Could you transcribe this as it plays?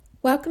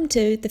Welcome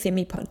to the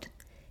Femi Pod.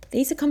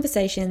 These are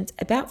conversations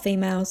about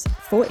females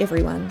for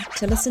everyone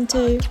to listen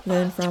to,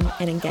 learn from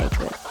and engage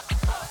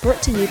with.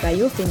 Brought to you by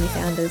your Femi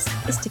founders,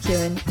 Esther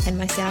Kewen and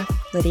myself,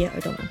 Lydia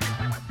O'Donnell.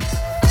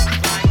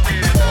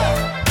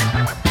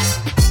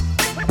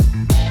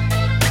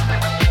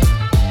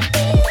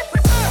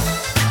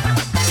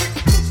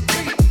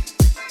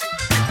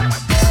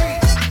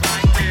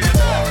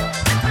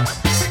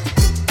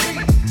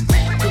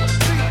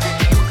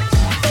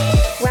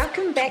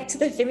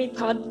 The Femi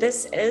Pod.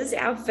 This is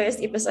our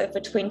first episode for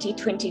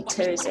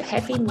 2022. So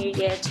happy New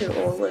Year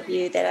to all of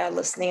you that are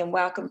listening and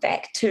welcome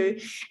back to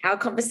our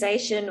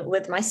conversation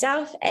with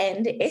myself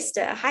and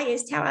Esther. Hi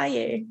Esther, how are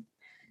you?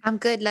 I'm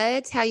good,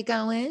 Lids. How you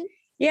going?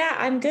 Yeah,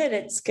 I'm good.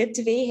 It's good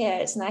to be here.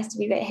 It's nice to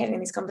be back having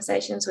these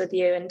conversations with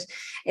you. And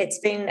it's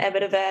been a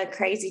bit of a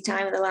crazy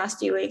time in the last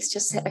few weeks,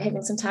 just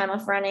having some time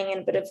off running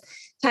and a bit of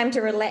time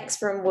to relax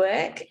from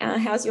work.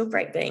 How's your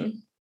break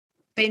been?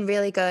 Been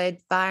really good.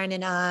 Byron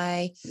and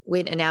I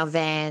went in our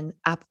van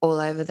up all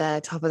over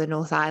the top of the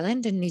North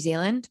Island in New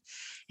Zealand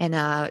and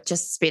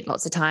just spent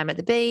lots of time at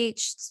the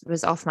beach,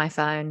 was off my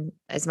phone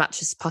as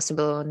much as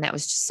possible. And that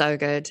was just so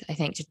good, I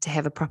think, to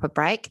have a proper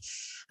break.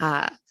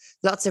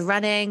 Lots of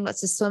running,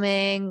 lots of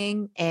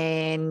swimming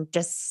and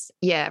just,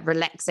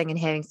 relaxing and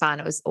having fun.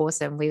 It was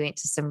awesome. We went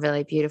to some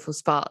really beautiful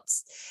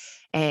spots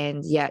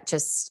and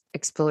just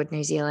explored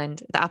New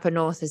Zealand. The upper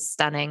north is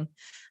stunning.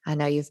 I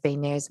know you've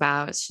been there as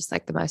well. It's just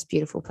like the most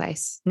beautiful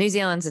place. New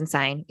Zealand's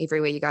insane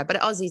everywhere you go, but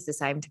Aussie's the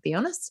same, to be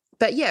honest.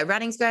 But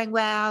running's going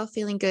well,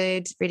 feeling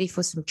good, ready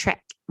for some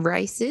track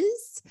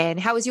races.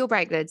 And how was your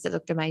break, Lids? It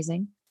looked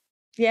amazing.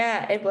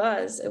 Yeah, it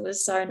was. It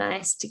was so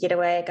nice to get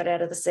away. I got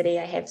out of the city.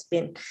 I have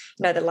spent,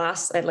 the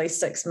last at least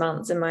 6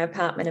 months in my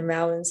apartment in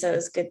Melbourne. So it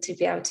was good to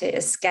be able to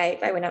escape.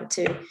 I went up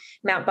to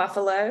Mount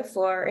Buffalo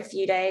for a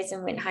few days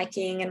and went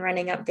hiking and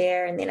running up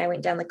there. And then I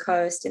went down the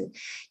coast and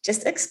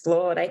just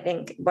explored. I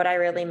think what I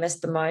really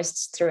missed the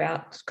most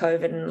throughout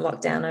COVID and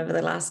lockdown over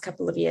the last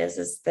couple of years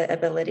is the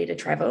ability to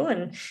travel,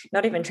 and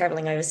not even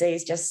traveling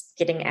overseas, just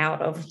getting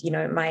out of,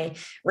 my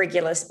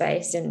regular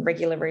space and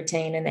regular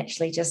routine and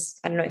actually just,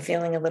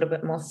 feeling a little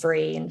bit more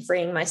free and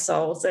freeing my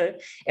soul. So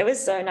it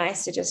was so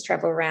nice to just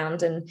travel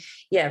around and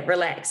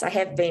relax. I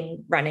have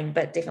been running,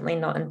 but definitely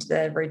not into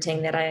the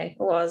routine that I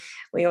was.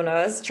 We all know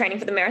I was training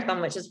for the marathon,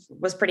 which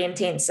was pretty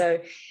intense. So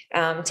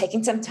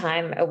taking some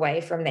time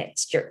away from that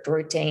strict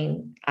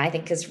routine, I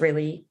think, is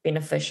really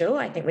beneficial.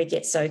 I think we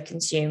get so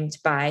consumed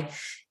by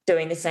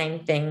doing the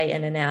same thing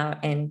in and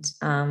out and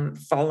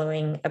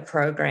following a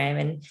program.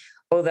 And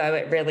although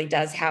it really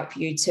does help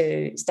you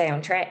to stay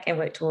on track and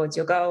work towards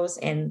your goals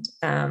and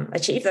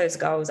achieve those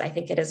goals, I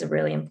think it is a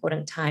really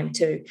important time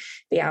to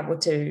be able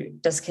to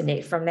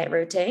disconnect from that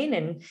routine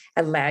and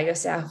allow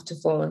yourself to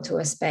fall into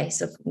a space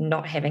of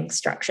not having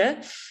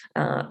structure.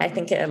 I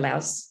think it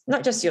allows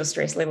not just your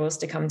stress levels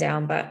to come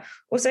down, but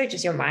also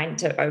just your mind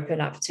to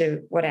open up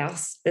to what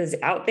else is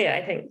out there.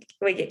 I think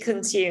we get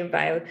consumed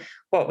by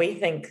what we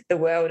think the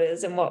world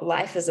is and what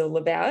life is all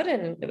about,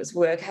 and it was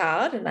work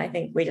hard. And I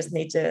think we just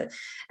need to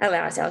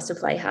allow ourselves to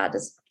play hard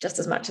just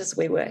as much as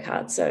we work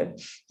hard. So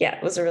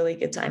it was a really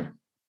good time.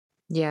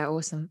 Yeah,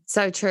 awesome.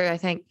 So true. I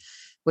think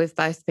we've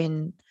both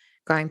been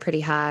going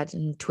pretty hard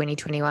in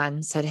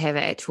 2021. So to have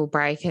an actual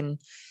break and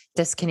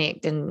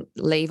disconnect and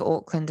leave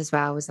Auckland as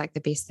well was like the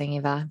best thing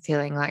ever.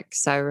 Feeling like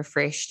so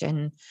refreshed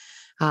and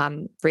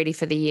ready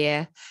for the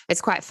year.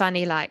 It's quite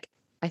funny. Like,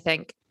 I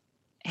think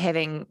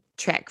having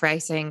track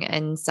racing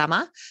in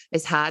summer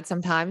is hard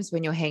sometimes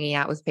when you're hanging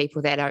out with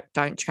people that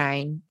don't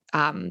train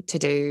to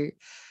do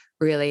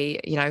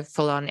really,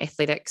 full-on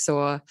athletics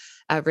or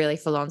a really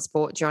full-on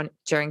sport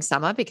during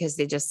summer, because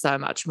they're just so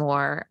much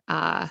more,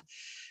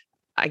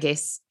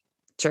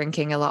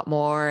 drinking a lot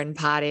more and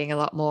partying a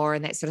lot more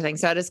and that sort of thing.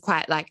 So it is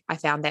quite I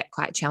found that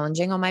quite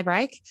challenging on my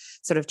break,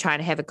 sort of trying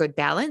to have a good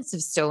balance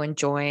of still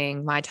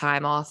enjoying my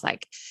time off,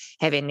 like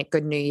having a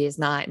good New Year's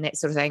night and that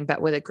sort of thing,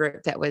 but with a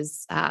group that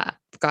was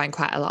going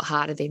quite a lot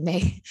harder than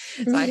me.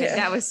 So I think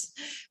that was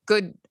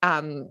good,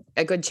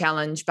 a good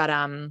challenge, but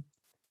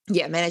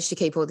managed to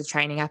keep all the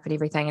training up and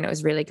everything, and it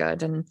was really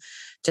good and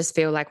just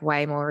feel like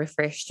way more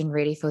refreshed and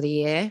ready for the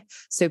year.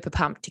 Super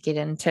pumped to get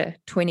into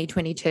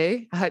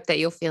 2022. I hope that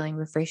you're feeling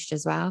refreshed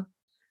as well.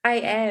 I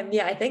am.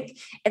 Yeah, I think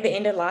at the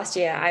end of last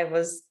year, I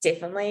was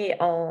definitely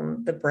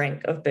on the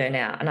brink of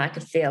burnout and I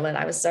could feel it.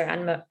 I was so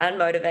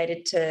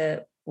unmotivated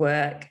to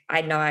work.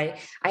 I know I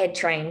had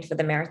trained for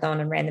the marathon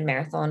and ran the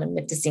marathon in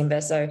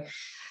mid-December. So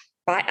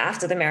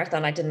after the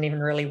marathon, I didn't even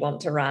really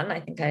want to run.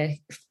 I think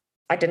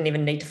I didn't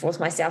even need to force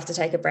myself to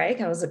take a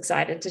break. I was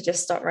excited to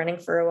just stop running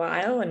for a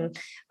while. And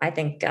I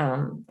think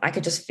I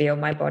could just feel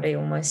my body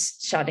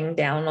almost shutting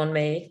down on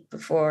me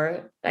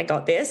before I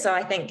got there. So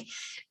I think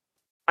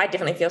I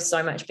definitely feel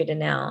so much better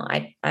now.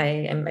 I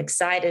am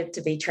excited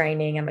to be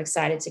training. I'm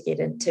excited to get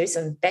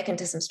back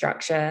into some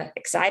structure,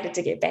 excited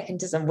to get back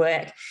into some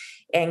work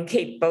and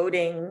keep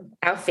building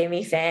our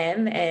Femi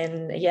fam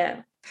and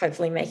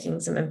hopefully making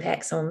some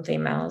impacts on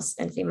females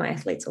and female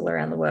athletes all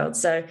around the world.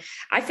 So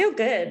I feel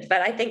good.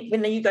 But I think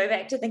when you go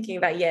back to thinking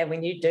about,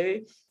 when you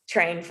do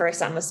train for a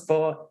summer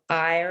sport.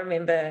 I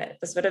remember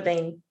this would have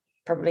been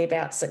probably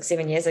about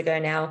 6-7 years ago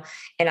now.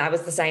 And I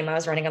was the same. I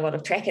was running a lot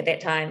of track at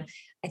that time.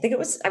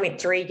 I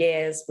went 3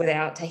 years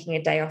without taking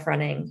a day off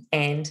running.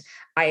 And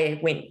I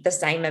went the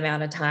same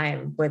amount of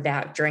time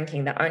without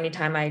drinking. The only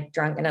time I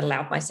drank and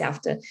allowed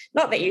myself to,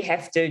 not that you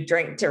have to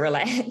drink to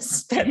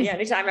relax, but the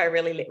only time I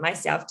really let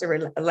myself to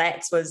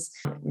relax was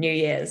New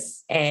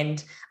Year's.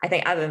 And I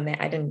think other than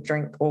that, I didn't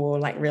drink or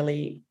like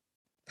really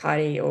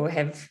party or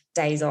have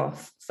days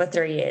off for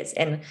 3 years.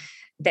 And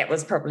that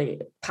was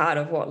probably part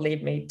of what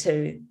led me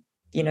to,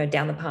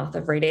 down the path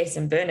of RED-S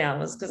and burnout,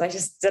 was because I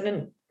just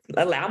didn't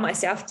allow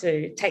myself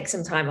to take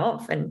some time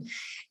off and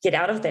get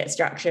out of that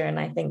structure. And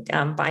I think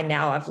by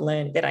now I've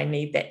learned that I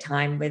need that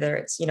time, whether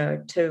it's,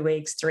 2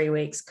 weeks, 3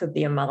 weeks, could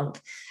be a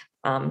month,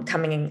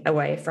 coming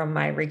away from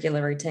my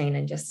regular routine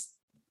and just,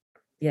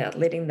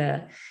 letting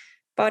the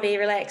body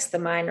relax, the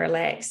mind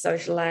relax,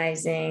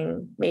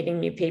 socializing,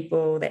 meeting new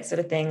people, that sort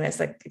of thing. That's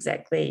like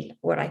exactly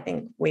what I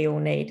think we all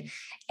need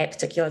at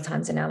particular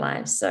times in our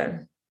lives. So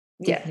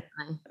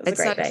Definitely. it was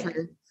a great day.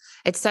 True.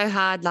 It's so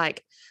hard.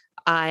 Like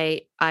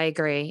I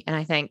agree. And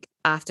I think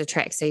after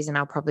track season,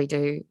 I'll probably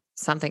do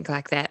something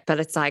like that. But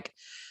it's like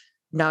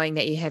knowing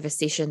that you have a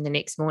session the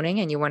next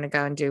morning and you want to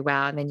go and do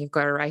well, and then you've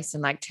got a race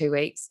in like 2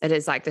 weeks. It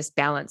is like this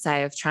balance,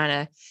 of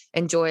trying to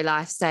enjoy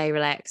life, stay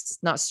relaxed,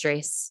 not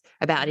stress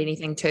about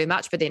anything too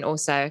much, but then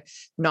also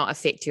not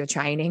affect your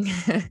training.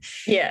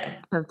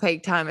 Yeah. For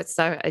peak time. It's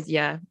so,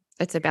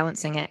 it's a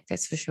balancing act,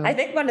 that's for sure. I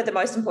think one of the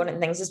most important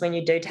things is when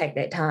you do take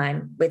that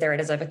time, whether it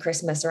is over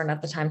Christmas or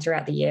another time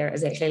throughout the year,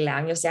 is actually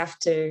allowing yourself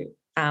to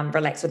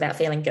relax without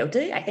feeling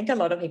guilty. I think a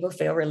lot of people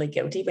feel really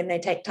guilty when they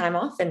take time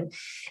off, and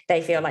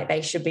they feel like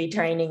they should be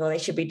training or they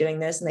should be doing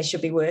this and they should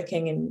be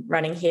working and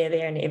running here,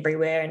 there and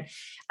everywhere. And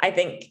I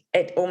think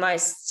it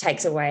almost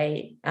takes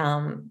away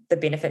the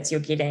benefits you're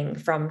getting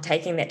from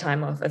taking that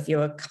time off if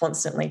you're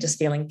constantly just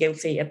feeling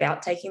guilty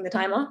about taking the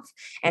time off.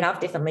 And I've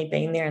definitely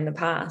been there in the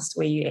past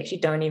where you actually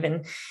don't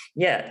even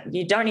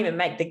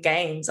make the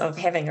gains of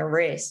having a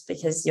rest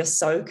because you're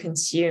so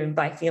consumed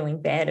by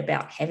feeling bad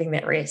about having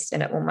that rest,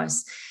 and it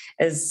almost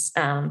is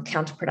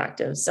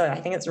counterproductive. So I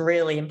think it's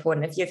really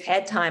important, if you've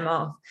had time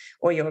off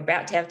or you're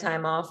about to have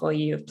time off or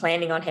you're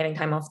planning on having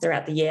time off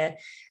throughout the year,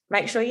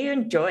 make sure you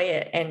enjoy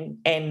it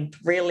and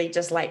really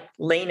just like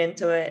lean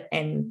into it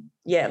and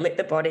let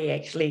the body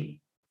actually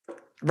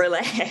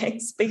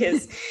relax,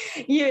 because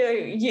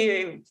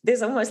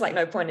there's almost like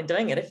no point in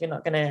doing it if you're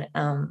not going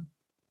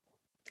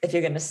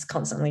to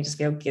constantly just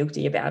feel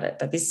guilty about it.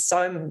 But there's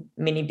so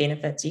many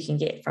benefits you can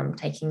get from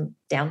taking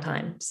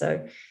downtime.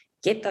 So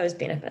get those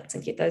benefits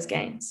and get those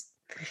gains.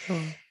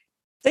 Sure.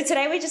 So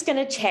today we're just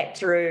going to chat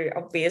through,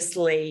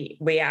 obviously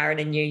we are in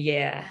a new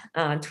year.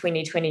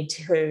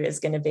 2022 is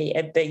going to be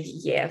a big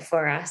year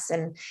for us.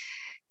 And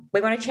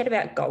we want to chat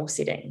about goal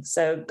setting.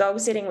 So goal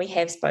setting we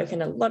have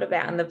spoken a lot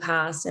about in the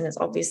past, and it's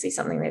obviously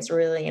something that's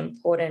really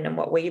important and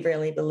what we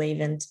really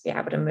believe in to be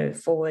able to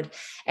move forward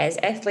as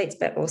athletes,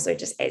 but also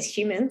just as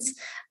humans.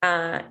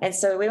 And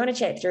so we want to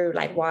chat through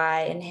like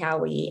why and how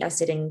we are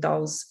setting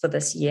goals for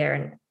this year.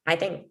 And I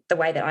think the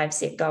way that I've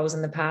set goals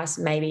in the past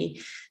may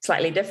be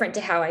slightly different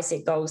to how I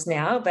set goals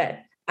now, but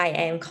I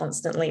am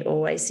constantly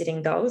always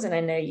setting goals, and I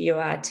know you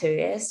are too,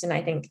 Est. And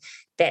I think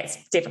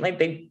that's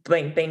definitely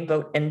been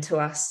built into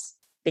us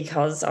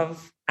because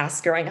of us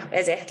growing up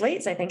as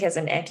athletes. I think as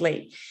an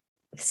athlete,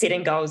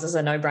 setting goals is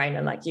a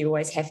no-brainer. Like you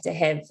always have to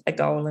have a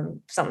goal and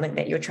something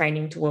that you're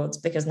training towards,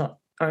 because not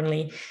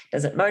only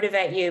does it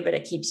motivate you, but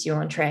it keeps you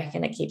on track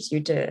and it keeps you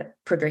to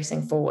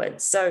progressing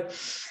forward. So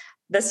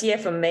this year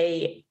for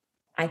me,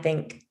 I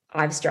think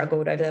I've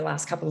struggled over the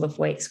last couple of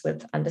weeks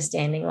with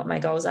understanding what my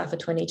goals are for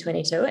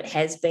 2022. It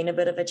has been a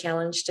bit of a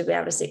challenge to be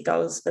able to set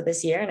goals for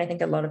this year. And I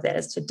think a lot of that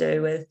is to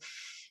do with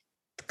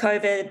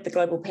COVID, the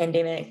global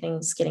pandemic,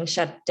 things getting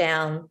shut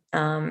down,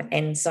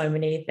 and so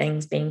many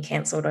things being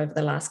cancelled over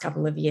the last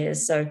couple of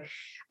years. So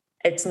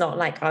it's not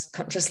like I've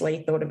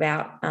consciously thought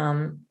about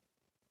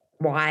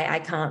why I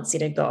can't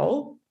set a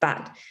goal,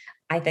 but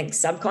I think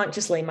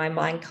subconsciously my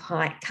mind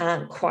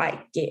can't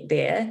quite get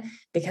there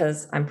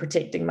because I'm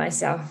protecting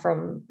myself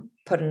from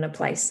put in a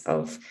place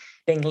of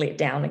being let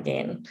down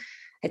again.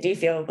 Do you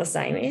feel the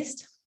same,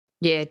 Est?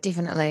 Yeah,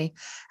 definitely.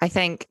 I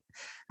think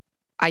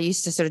I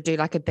used to sort of do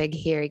like a big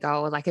hairy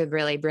goal, like a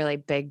really, really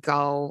big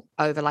goal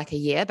over like a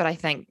year. But I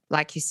think,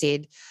 like you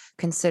said,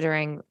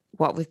 considering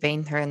what we've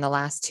been through in the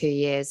last 2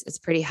 years, it's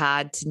pretty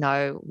hard to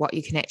know what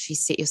you can actually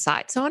set your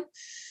sights on.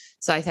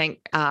 So I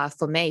think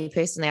for me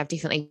personally, I've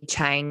definitely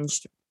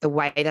changed the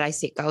way that I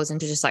set goals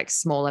into just like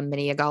smaller,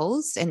 minier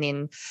goals, and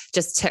then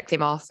just tick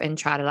them off and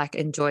try to like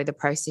enjoy the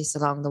process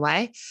along the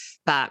way.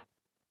 But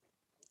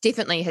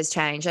definitely has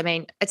changed. I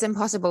mean, it's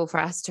impossible for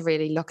us to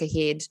really look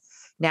ahead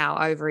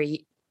now over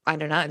I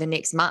don't know, the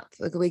next month.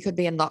 We could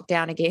be in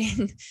lockdown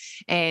again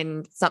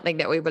and something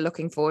that we were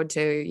looking forward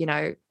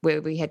to,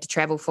 where we had to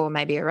travel for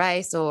maybe a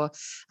race, or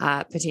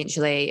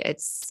potentially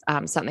it's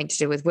something to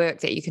do with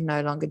work that you can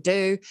no longer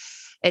do.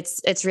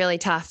 It's really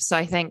tough. So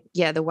I think,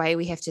 the way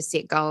we have to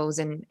set goals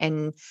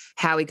and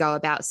how we go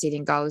about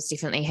setting goals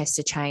definitely has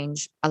to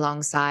change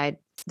alongside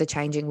the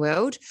changing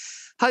world.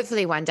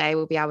 Hopefully one day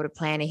we'll be able to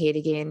plan ahead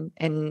again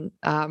and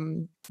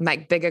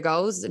make bigger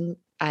goals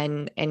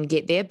and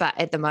get there. But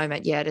at the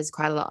moment, it is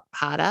quite a lot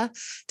harder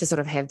to sort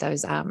of have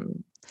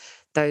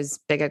those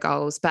bigger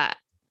goals. But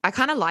I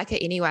kind of like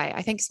it anyway.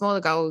 I think smaller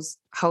goals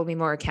hold me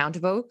more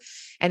accountable,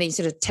 and then you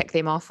sort of tick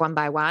them off one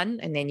by one,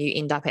 and then you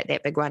end up at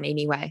that big one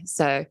anyway.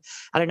 So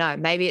I don't know,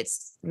 maybe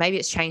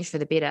it's changed for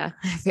the better.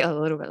 I feel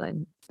a little bit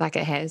like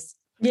it has.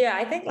 Yeah,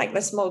 I think like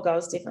the small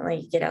goals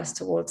definitely get us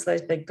towards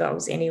those big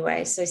goals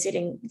anyway. So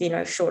setting,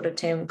 shorter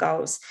term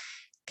goals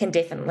can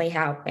definitely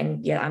help.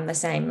 And I'm the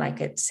same,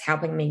 like it's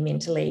helping me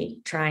mentally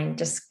try and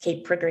just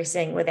keep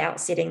progressing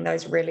without setting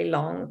those really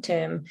long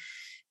term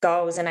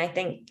goals. And I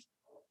think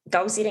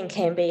goal setting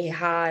can be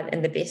hard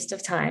in the best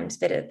of times,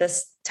 but at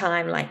this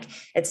time, like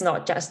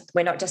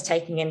we're not just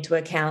taking into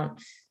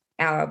account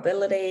our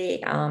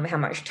ability, how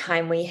much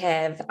time we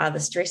have, other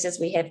stresses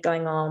we have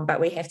going on, but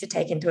we have to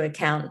take into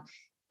account,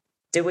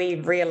 do we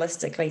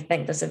realistically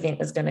think this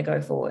event is going to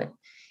go forward?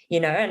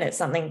 And it's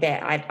something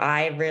that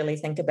I really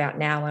think about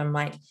now. I'm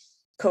like,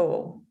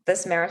 cool,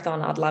 this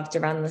marathon I'd love to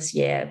run this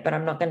year, but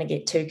I'm not going to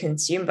get too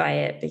consumed by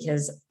it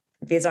because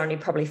there's only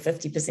probably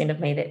 50%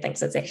 of me that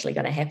thinks it's actually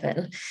going to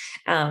happen.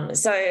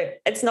 So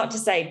it's not to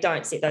say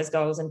don't set those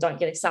goals and don't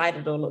get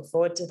excited or look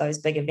forward to those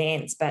big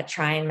events, but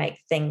try and make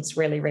things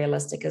really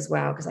realistic as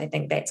well, because I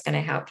think that's going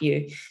to help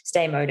you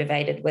stay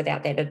motivated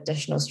without that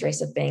additional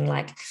stress of being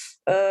like,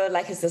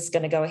 is this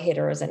going to go ahead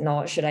or is it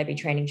not? Should I be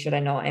training? Should I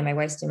not? Am I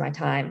wasting my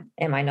time?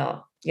 Am I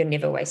not? You're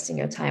never wasting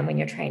your time when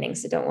you're training,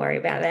 so don't worry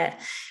about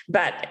that.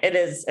 But it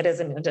is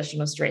an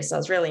additional stress. So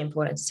it's really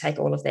important to take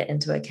all of that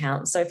into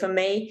account. So for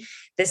me,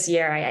 this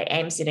year, I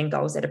am setting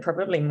goals that are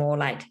probably more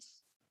like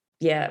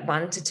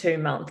 1 to 2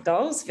 month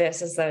goals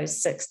versus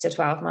those 6 to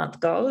 12 month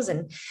goals.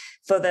 And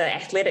for the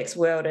athletics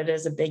world, it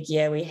is a big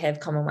year. We have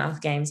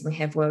Commonwealth Games, we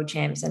have World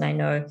Champs, and I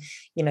know,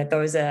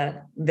 those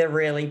are the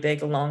really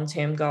big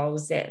long-term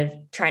goals that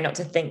I try not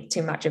to think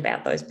too much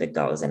about those big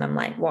goals. And I'm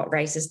like, what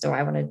races do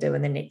I want to do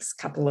in the next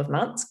couple of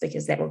months?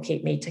 Because that will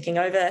keep me ticking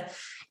over.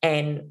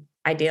 And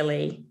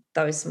ideally,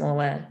 those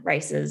smaller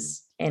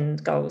races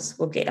and goals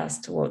will get us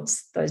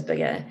towards those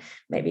bigger,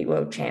 maybe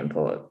World Champ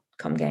or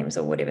Com Games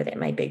or whatever that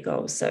may be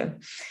goals. So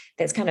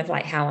that's kind of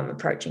like how I'm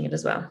approaching it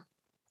as well.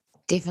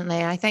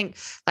 Definitely. I think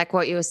like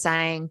what you were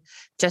saying,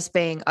 just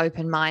being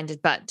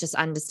open-minded, but just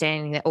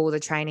understanding that all the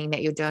training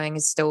that you're doing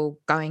is still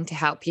going to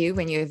help you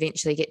when you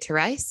eventually get to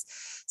race.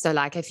 So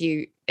like if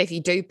you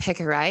do pick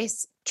a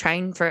race,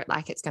 train for it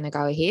like it's going to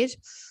go ahead,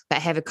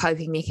 but have a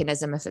coping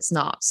mechanism if it's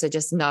not. So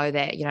just know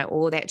that,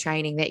 all that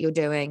training that you're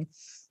doing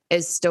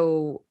is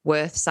still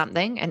worth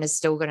something and is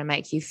still going to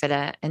make you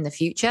fitter in the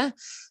future.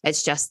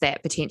 It's just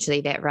that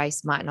potentially that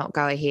race might not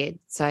go ahead.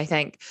 So I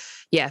think,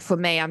 for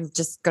me, I'm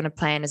just going to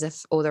plan as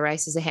if all the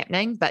races are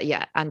happening, but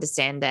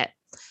understand that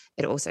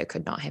it also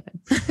could not happen.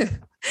 So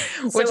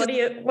what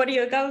are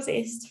your goals,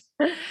 Est?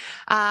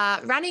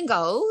 Running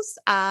goals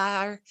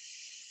are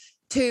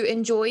to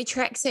enjoy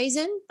track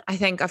season. I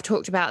think I've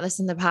talked about this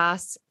in the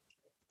past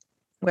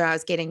where I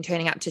was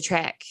turning up to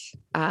track,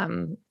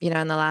 in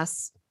the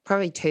last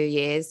probably 2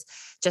 years,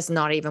 just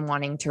not even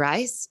wanting to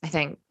race. I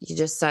think you're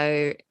just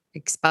so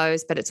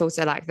exposed, but it's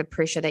also like the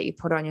pressure that you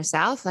put on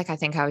yourself. Like I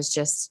think I was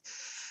just,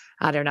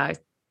 I don't know,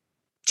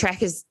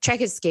 track is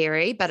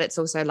scary, but it's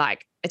also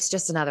like, it's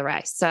just another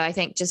race. So I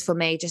think just for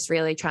me, just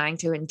really trying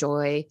to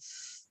enjoy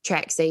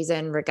track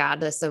season,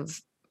 regardless of,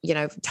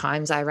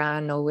 times I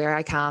run or where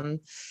I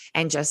come,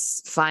 and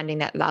just finding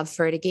that love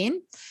for it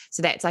again.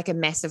 So that's like a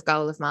massive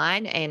goal of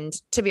mine. And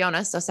to be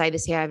honest, I'll say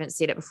this here, I haven't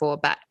said it before,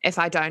 but if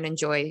I don't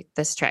enjoy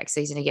this track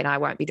season again, I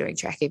won't be doing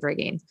track ever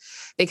again,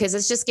 because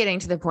it's just getting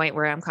to the point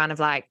where I'm kind of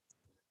like,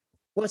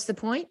 what's the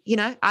point?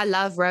 I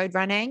love road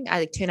running.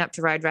 I turn up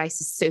to road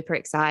races super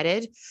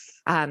excited.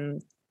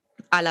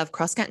 I love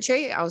cross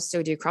country. I'll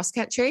still do cross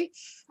country.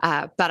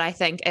 But I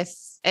think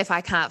if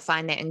I can't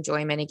find that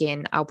enjoyment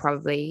again, I'll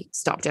probably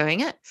stop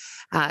doing it.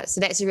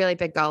 So that's a really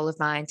big goal of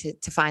mine,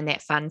 to find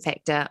that fun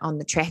factor on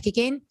the track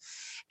again.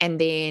 And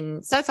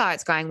then so far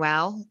it's going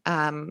well.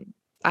 I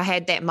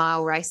had that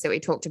mile race that we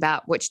talked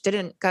about, which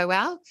didn't go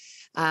well,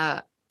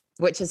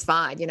 which is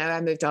fine.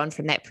 I moved on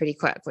from that pretty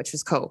quick, which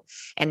was cool.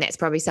 And that's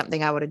probably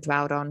something I would have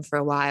dwelled on for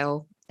a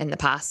while in the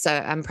past. So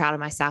I'm proud of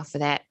myself for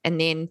that. And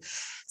then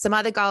some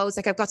other goals,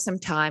 like I've got some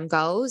time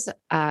goals.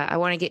 I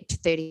want to get to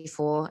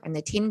 34 in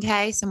the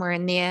 10K, somewhere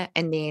in there,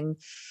 and then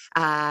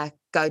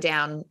go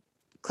down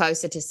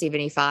closer to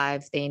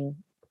 75, then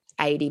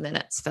 80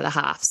 minutes for the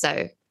half.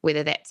 So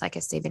whether that's like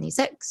a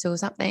 76 or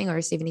something, or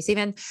a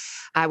 77,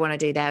 I want to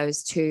do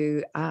those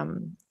two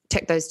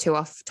tick those two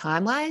off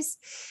time-wise.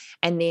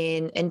 And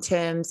then in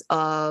terms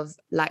of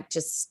like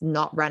just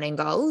not running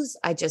goals,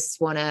 I just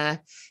want to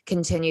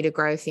continue to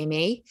grow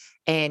Femi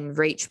and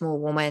reach more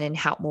women and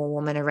help more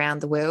women around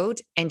the world,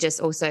 and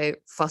just also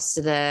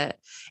foster the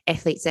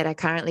athletes that I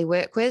currently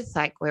work with.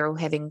 Like we're all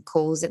having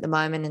calls at the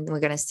moment and we're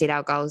going to set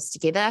our goals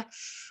together.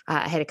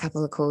 I had a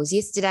couple of calls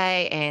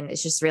yesterday, and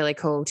it's just really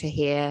cool to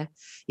hear,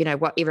 you know,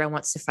 what everyone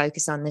wants to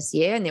focus on this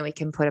year. And then we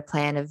can put a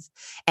plan of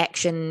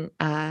action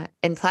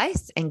in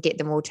place and get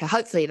them all to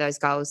hopefully those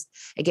goals.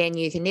 Again,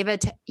 you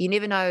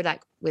never know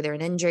like whether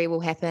an injury will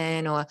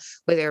happen or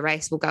whether a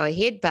race will go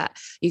ahead, but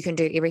you can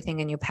do everything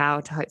in your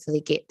power to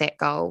hopefully get that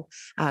goal,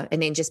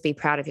 and then just be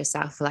proud of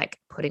yourself for like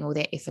putting all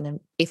that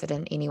effort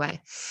in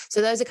anyway.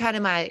 So those are kind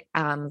of my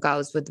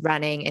goals with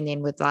running, and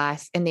then with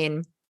life. And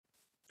then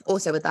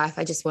also with life,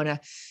 I just want to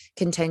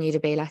continue to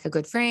be like a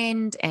good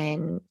friend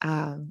and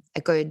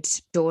a good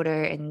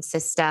daughter and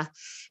sister,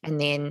 and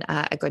then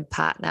a good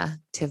partner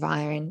to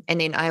Byron. And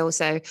then I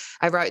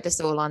wrote this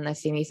all on the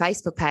Femi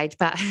Facebook page,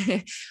 but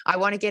I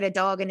want to get a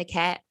dog and a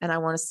cat, and I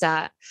want to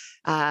start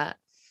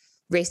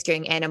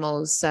rescuing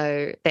animals.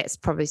 So that's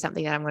probably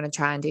something that I'm going to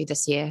try and do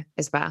this year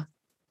as well.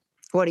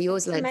 What are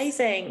yours, Liz?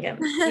 Amazing.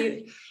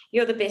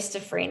 You're the best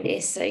of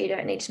friends, so you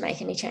don't need to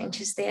make any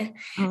changes there.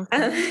 How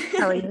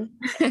are you?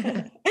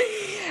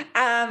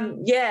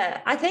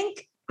 Yeah, I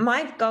think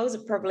my goals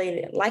are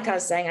probably, like I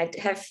was saying,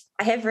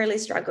 I have really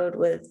struggled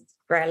with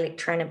really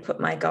trying to put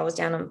my goals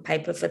down on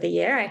paper for the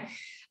year.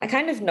 I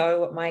kind of know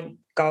what my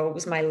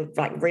goals, my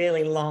like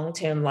really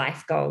long-term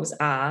life goals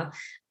are,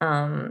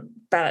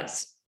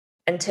 but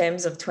in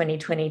terms of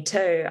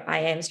 2022, I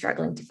am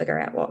struggling to figure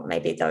out what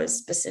maybe those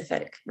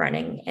specific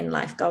running and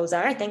life goals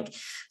are. I think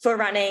for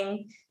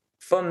running,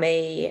 for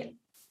me,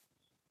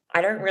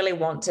 I don't really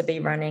want to be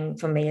running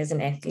for me as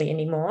an athlete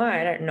anymore.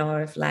 I don't know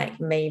if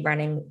like me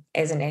running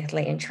as an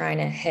athlete and trying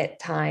to hit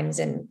times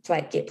and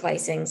like get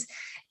placings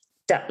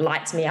that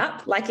lights me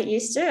up like it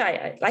used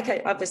to.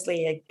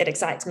 Obviously it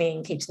excites me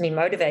and keeps me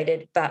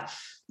motivated, but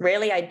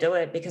really I do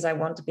it because I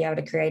want to be able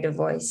to create a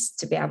voice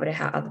to be able to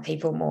help other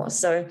people more.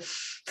 So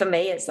for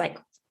me, it's like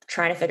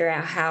trying to figure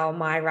out how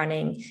my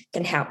running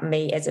can help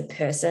me as a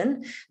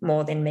person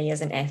more than me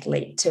as an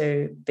athlete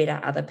to better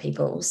other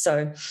people.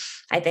 So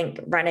I think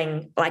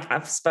running, like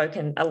I've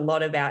spoken a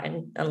lot about,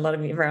 and a lot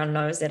of everyone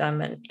knows that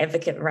I'm an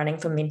advocate running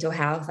for mental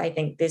health. I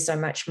think there's so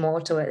much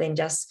more to it than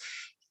just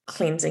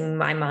cleansing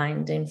my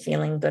mind and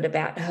feeling good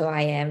about who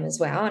I am as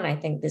well. And I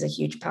think there's a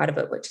huge part of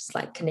it, which is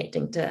like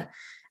connecting to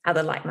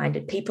other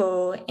like-minded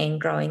people and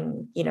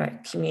growing,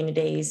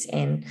 communities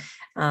and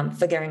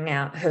figuring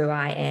out who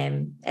I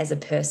am as a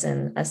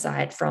person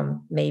aside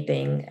from me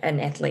being an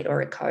athlete or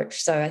a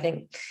coach. So I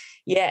think,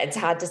 it's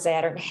hard to say.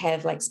 I don't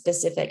have like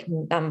specific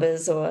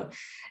numbers or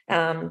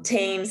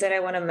teams that I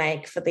want to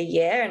make for the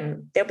year,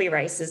 and there'll be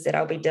races that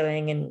I'll be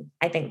doing. And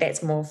I think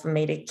that's more for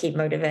me to keep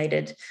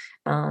motivated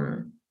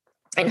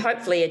and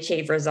hopefully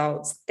achieve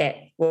results that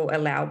will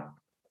allow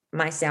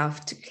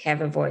myself to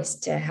have a voice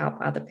to help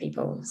other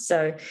people.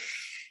 So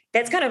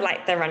that's kind of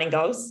like the running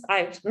goals.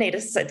 I need to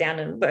sit down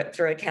and work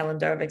through a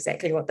calendar of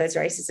exactly what those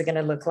races are going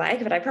to look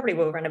like, but I probably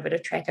will run a bit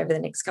of track over the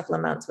next couple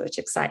of months, which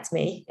excites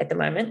me at the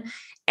moment.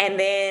 And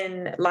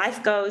then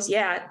life goals,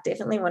 I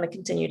definitely want to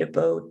continue to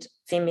build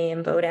Femi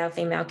and build our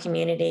female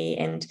community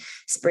and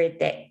spread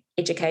that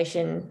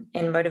education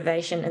and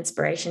motivation,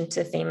 inspiration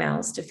to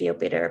females to feel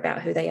better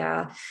about who they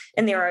are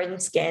in their own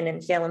skin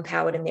and feel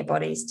empowered in their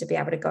bodies to be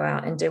able to go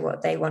out and do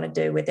what they want to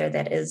do, whether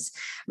that is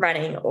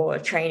running or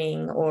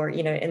training or,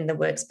 in the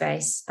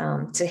workspace,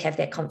 to have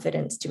that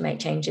confidence to make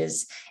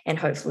changes and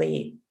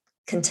hopefully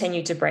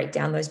continue to break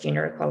down those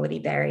gender equality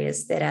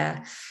barriers that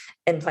are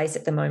in place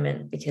at the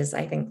moment, because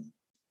I think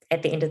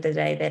at the end of the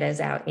day, that is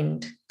our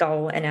end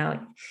goal and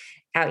our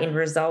end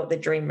result. The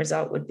dream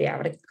result would be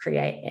able to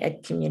create a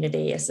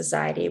community, a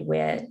society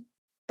where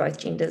both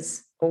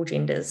genders, all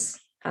genders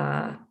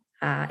are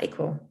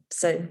equal.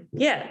 So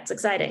it's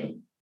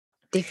exciting.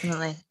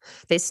 Definitely.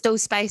 There's still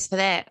space for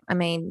that. I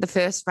mean, the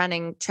first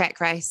running track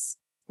race,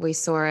 we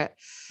saw it,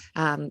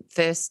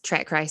 first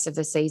track race of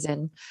the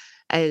season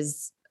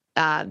is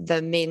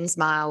the men's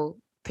mile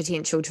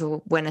potential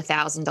to win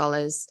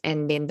 $1,000,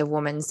 and then the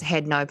women's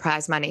had no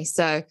prize money.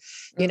 So,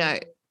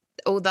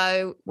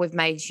 although we've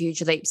made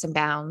huge leaps and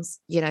bounds,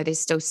 there's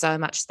still so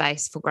much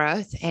space for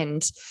growth.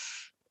 And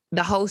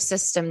the whole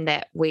system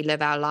that we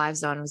live our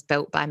lives on was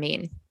built by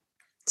men.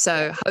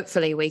 So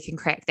hopefully we can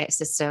crack that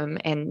system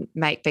and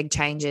make big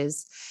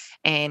changes,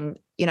 and,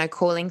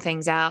 calling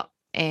things out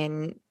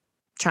and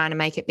trying to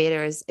make it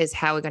better is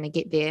how we're going to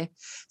get there.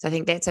 So I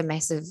think that's a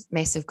massive,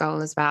 massive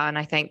goal as well. And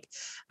I think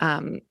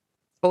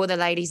all the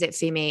ladies at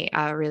Femi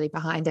are really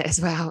behind it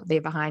as well.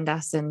 They're behind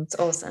us, and it's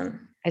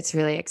awesome. It's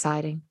really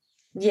exciting.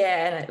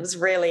 Yeah, and it was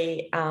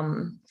really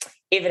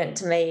evident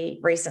to me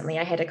recently.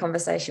 I had a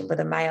conversation with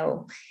a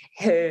male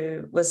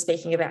who was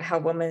speaking about how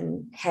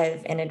women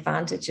have an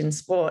advantage in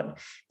sport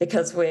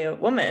because we're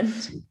women.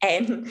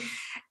 And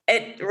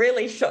it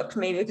really shocked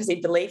me because he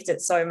believed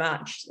it so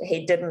much.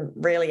 He didn't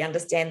really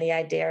understand the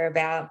idea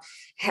about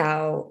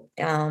how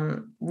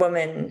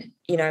women,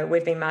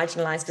 we've been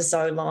marginalized for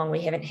so long.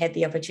 We haven't had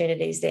the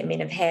opportunities that men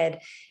have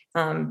had,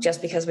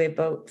 just because we're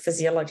built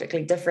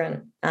physiologically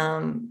different.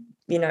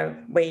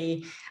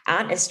 We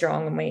aren't as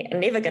strong, and we are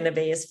never going to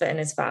be as fit and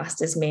as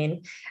fast as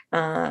men.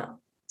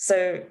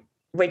 So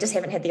we just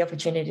haven't had the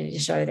opportunity to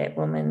show that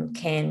women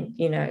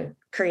can,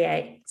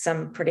 create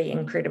some pretty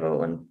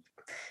incredible and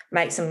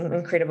make some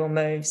incredible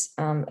moves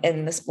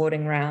in the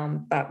sporting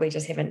realm, but we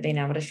just haven't been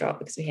able to show it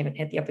because we haven't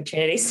had the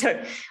opportunity.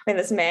 So when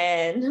this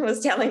man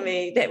was telling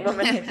me that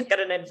women have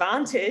got an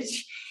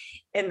advantage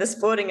in the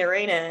sporting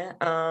arena,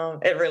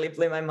 it really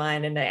blew my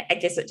mind. And I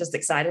guess it just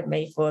excited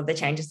me for the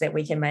changes that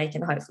we can make.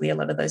 And hopefully a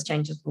lot of those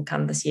changes will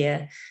come this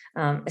year,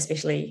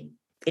 especially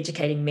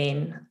educating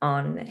men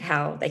on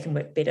how they can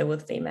work better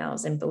with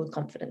females and build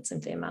confidence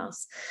in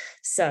females.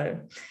 So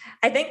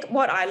I think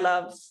what I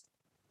love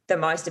the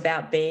most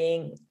about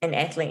being an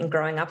athlete and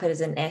growing up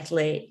as an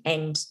athlete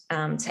and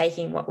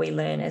taking what we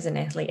learn as an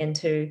athlete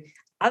into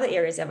other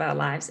areas of our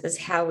lives is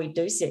how we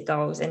do set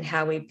goals and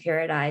how we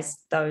periodize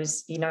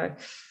those,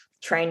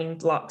 training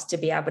blocks to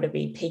be able to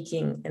be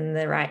peaking in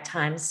the right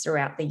times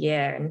throughout the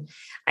year. And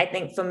I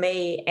think for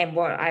me, and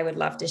what I would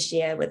love to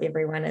share with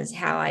everyone is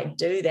how I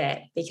do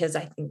that, because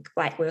I think,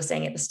 like we were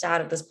saying at the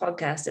start of this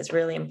podcast, it's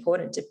really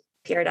important to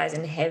periodize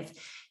and have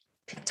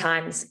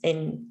times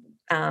in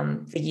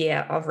the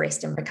year of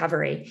rest and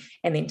recovery,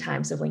 and then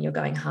times of when you're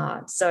going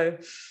hard. So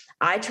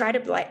I try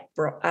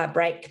to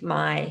break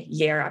my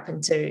year up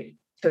into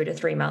 2 to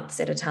 3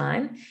 months at a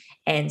time.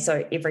 And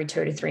so every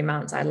 2 to 3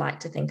 months, I like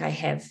to think I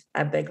have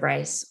a big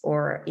race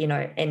or,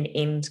 an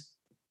end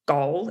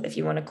goal, if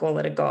you want to call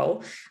it a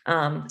goal,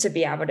 to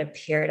be able to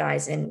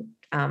periodize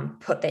and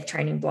put that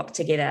training block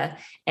together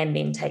and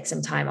then take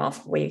some time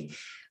off. We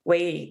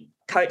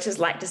coaches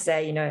like to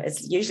say,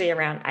 it's usually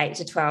around 8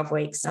 to 12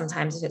 weeks.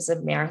 Sometimes if it's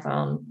a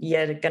marathon,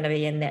 you're going to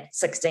be in that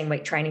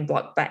 16-week training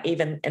block. But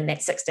even in that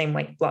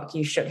 16-week block,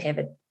 you should have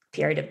a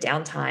period of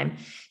downtime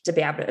to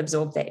be able to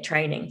absorb that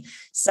training.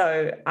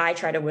 So I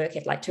try to work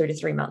at like 2 to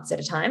 3 months at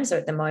a time. So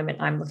at the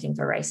moment, I'm looking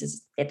for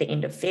races at the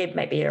end of Feb,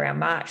 maybe around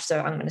March. So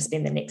I'm going to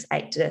spend the next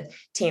 8 to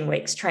 10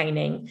 weeks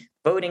training,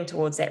 building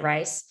towards that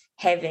race,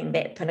 having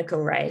that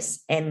pinnacle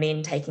race, and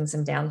then taking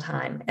some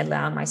downtime,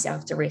 allowing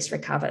myself to rest,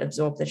 recover,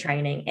 absorb the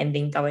training, and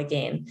then go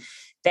again.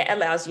 That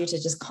allows you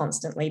to just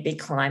constantly be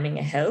climbing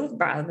a hill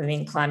rather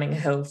than climbing a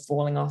hill,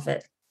 falling off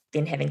it,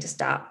 then having to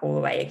start all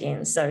the way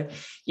again. So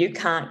you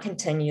can't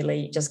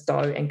continually just go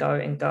and go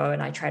and go.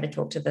 And I try to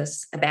talk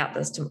about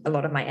this to a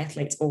lot of my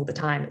athletes all the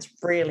time. It's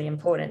really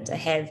important to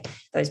have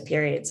those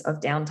periods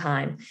of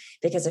downtime,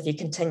 because if you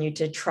continue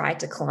to try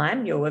to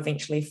climb, you'll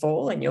eventually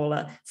fall, and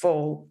you'll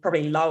fall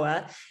probably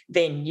lower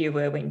than you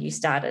were when you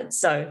started.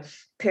 So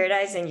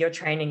periodizing your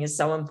training is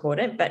so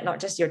important, but not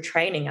just your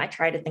training. I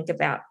try to think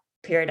about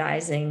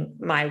periodizing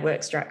my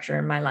work structure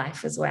in my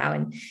life as well.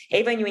 And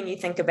even when you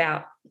think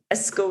about a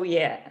school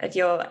year, if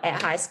you're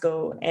at high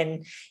school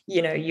and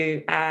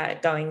you are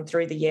going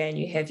through the year and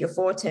you have your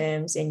 4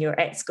 terms and you're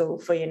at school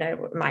for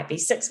it might be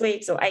 6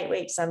 weeks or 8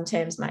 weeks, some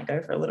terms might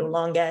go for a little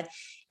longer,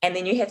 and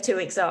then you have 2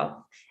 weeks off.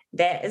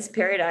 That is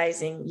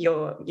periodizing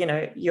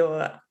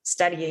your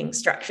studying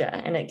structure,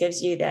 and it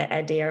gives you that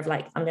idea of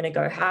like, I'm going to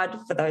go hard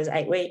for those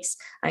 8 weeks.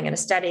 I'm going to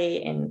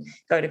study and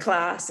go to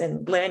class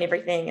and learn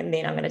everything, and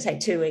then I'm going to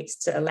take 2 weeks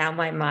to allow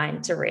my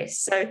mind to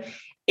rest. So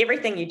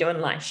everything you do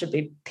in life should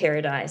be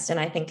periodized, and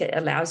I think it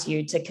allows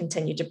you to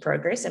continue to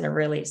progress in a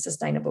really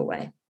sustainable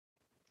way.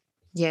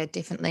 Yeah,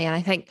 definitely. And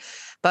I think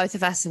both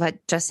of us have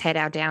just had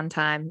our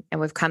downtime,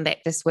 and we've come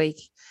back this week,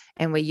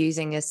 and we're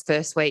using this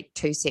first week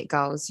to set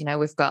goals.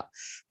 We've got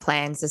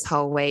plans this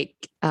whole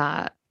week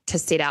to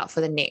set out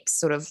for the next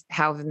sort of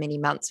however many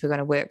months we're going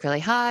to work really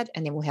hard,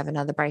 and then we'll have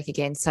another break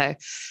again. So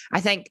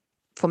I think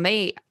for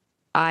me,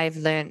 I've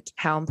learned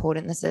how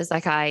important this is.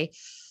 Like I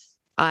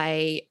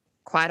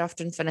quite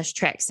often finish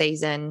track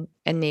season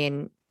and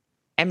then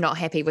am not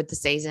happy with the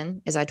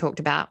season, as I talked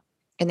about.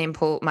 And then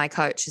Paul, my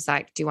coach, is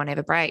like, do you want to have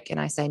a break? And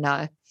I say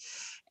no.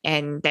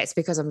 And that's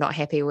because I'm not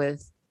happy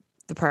with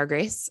the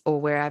progress or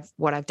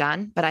what I've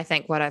done. But I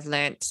think what I've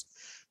learned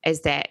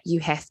is that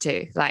you have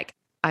to, like,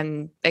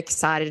 I'm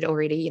excited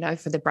already,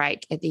 for the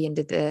break at the end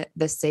of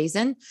this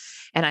season.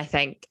 And I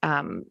think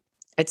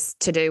it's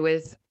to do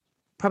with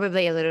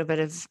probably a little bit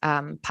of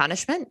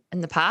punishment in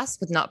the past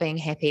with not being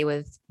happy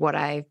with what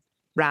I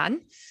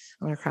ran.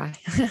 I'm going to cry.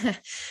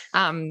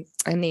 And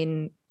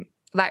then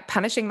like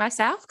punishing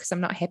myself because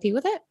I'm not happy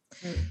with it.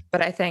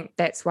 But I think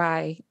that's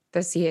why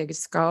this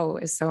year's goal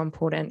is so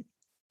important,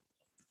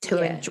 to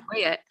enjoy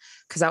it,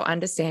 because I'll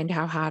understand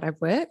how hard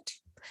I've worked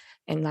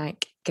and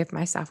like give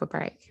myself a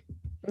break.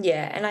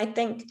 Yeah. And I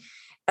think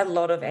a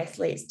lot of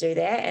athletes do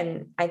that.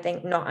 And I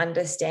think not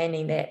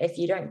understanding that if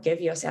you don't give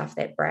yourself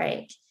that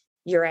break,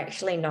 you're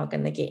actually not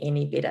going to get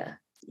any better.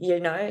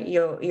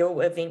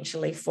 You'll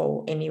eventually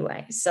fall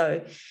anyway.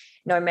 So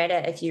no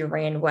matter if you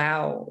ran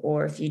well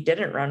or if you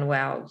didn't run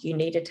well, you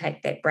need to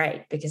take that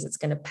break because it's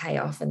going to pay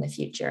off in the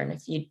future. And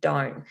if you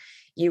don't,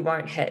 you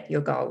won't hit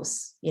your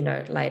goals,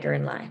 later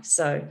in life.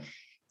 So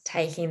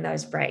taking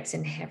those breaks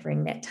and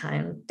having that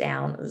time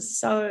down is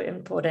so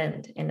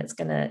important, and it's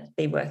going to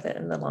be worth it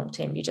in the long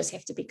term. You just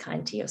have to be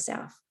kind to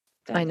yourself.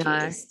 I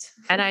know.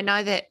 And I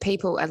know that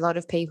a lot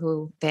of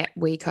people that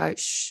we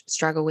coach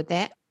struggle with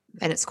that.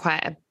 And it's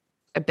quite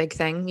a big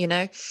thing,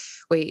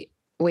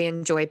 we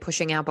enjoy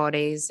pushing our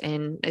bodies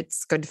and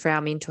it's good for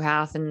our mental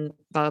health and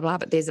blah, blah, blah.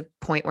 But there's a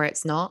point where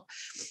it's not.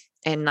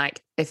 And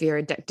like, if you're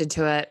addicted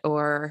to it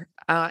or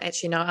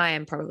actually, no, I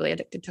am probably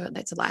addicted to it.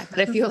 That's a lie. But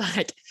if you're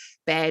like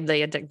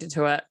badly addicted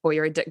to it, or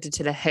you're addicted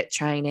to the HIIT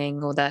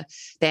training or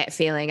that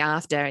feeling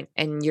after,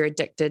 and you're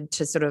addicted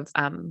to sort of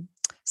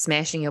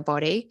smashing your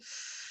body,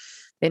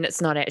 then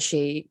it's not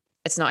actually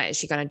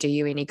going to do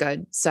you any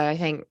good. So I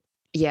think,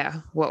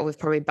 what we've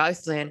probably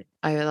both learned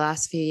over the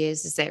last few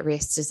years is that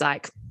rest is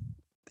like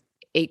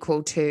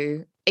equal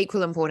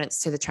importance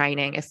to the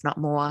training, if not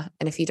more.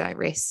 And if you don't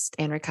rest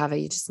and recover,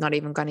 you're just not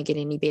even going to get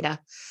any better.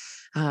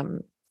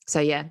 So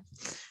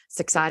it's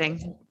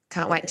exciting.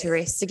 Can't wait to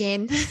rest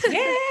again.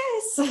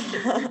 Yes.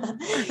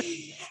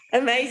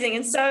 Amazing.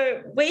 And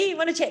so we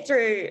want to chat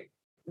through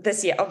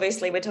this year.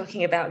 Obviously, we're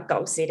talking about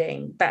goal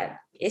setting, but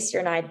Esther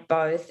and I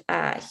both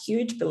are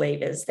huge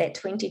believers that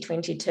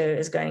 2022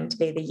 is going to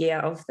be the year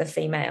of the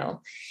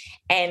female.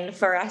 And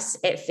for us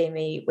at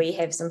Femi, we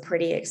have some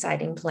pretty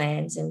exciting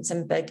plans and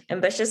some big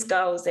ambitious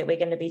goals that we're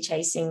going to be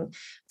chasing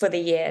for the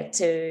year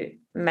to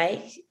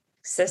make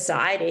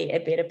society a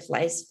better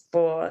place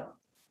for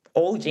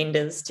all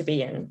genders to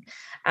be in.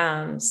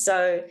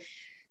 So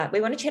we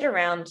want to chat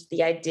around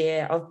the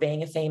idea of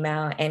being a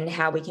female and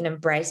how we can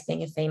embrace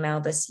being a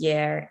female this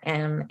year,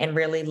 and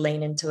really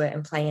lean into it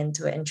and play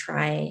into it and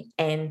try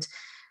and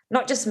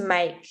not just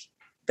make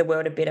the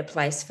world a better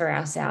place for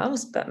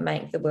ourselves, but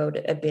make the world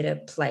a better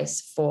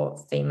place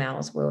for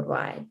females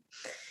worldwide.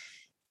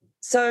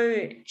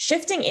 So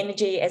shifting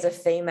energy as a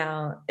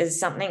female is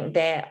something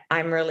that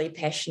I'm really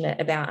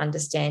passionate about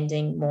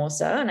understanding more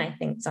so. And I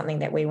think something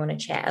that we want to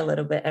chat a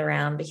little bit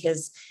around,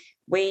 because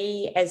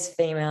we as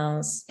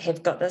females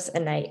have got this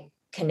innate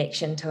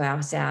connection to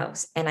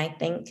ourselves. And I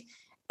think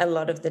a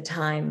lot of the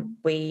time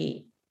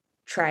we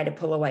try to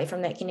pull away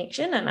from that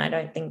connection, and I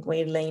don't think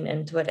we lean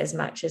into it as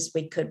much as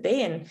we could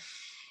be. And,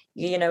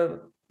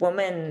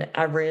 women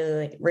are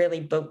really, really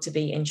built to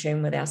be in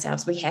tune with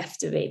ourselves. We have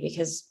to be,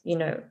 because,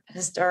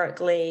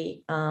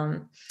 historically,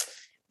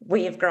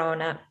 we have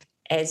grown up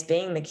as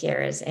being the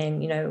carers,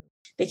 and,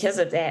 because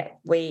of that,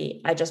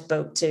 we are just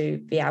built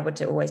to be able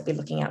to always be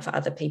looking out for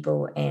other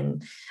people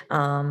and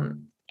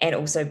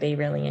also be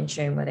really in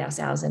tune with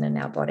ourselves and in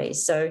our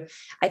bodies. So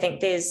I think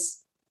there's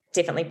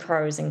definitely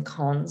pros and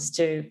cons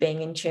to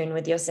being in tune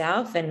with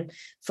yourself. And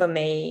for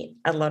me,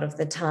 a lot of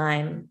the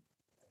time,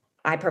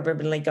 I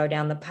probably go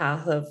down the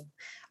path of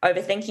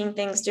overthinking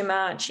things too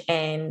much.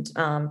 And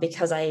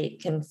because I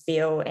can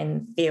feel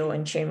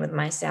in tune with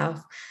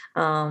myself,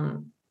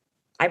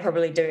 I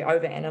probably do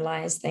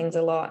overanalyze things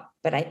a lot.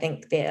 But I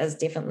think there is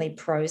definitely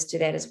pros to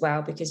that as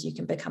well, because you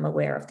can become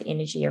aware of the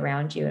energy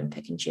around you and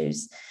pick and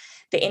choose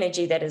the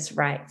energy that is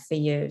right for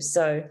you.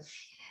 So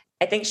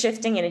I think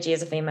shifting energy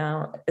as a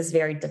female is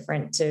very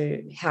different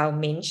to how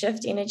men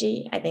shift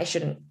energy. I think I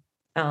shouldn't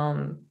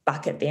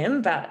bucket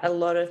them, but a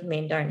lot of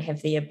men don't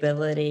have the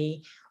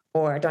ability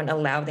or don't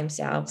allow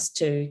themselves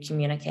to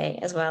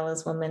communicate as well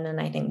as women.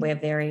 And I think we're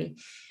very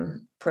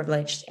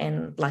privileged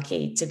and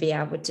lucky to be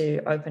able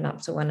to open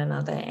up to one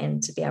another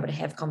and to be able to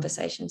have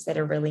conversations that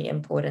are really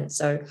important.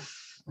 So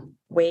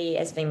we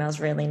as females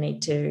really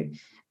need to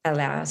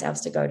allow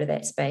ourselves to go to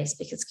that space,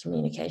 because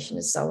communication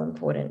is so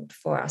important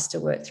for us to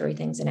work through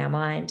things in our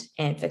mind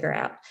and figure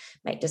out,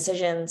 make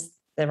decisions,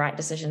 the right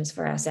decisions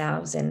for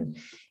ourselves, and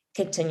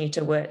continue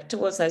to work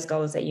towards those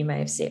goals that you may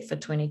have set for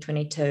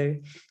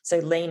 2022. So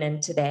lean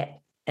into that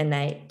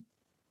innate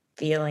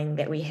feeling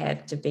that we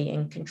have to be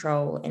in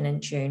control and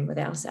in tune with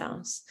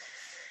ourselves.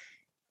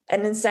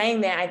 And in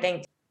saying that, I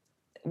think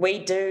we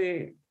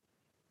do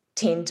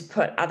tend to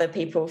put other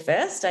people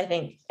first. I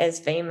think as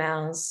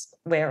females,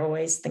 we're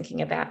always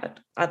thinking about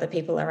other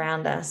people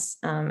around us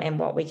and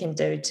what we can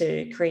do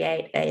to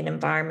create an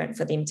environment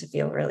for them to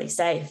feel really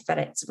safe. But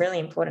it's really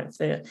important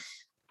for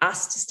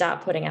us to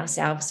start putting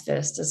ourselves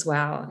first as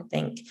well. I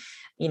think,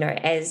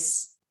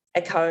 as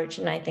a coach,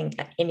 and I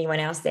think anyone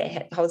else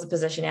that holds a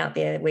position out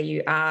there where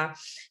you are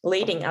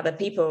leading other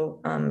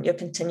people, you're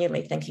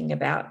continually thinking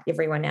about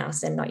everyone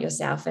else and not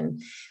yourself.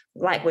 And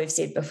like we've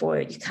said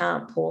before, you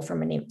can't pour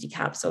from an empty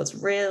cup. So it's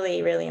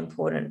really, really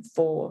important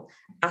for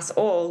us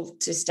all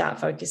to start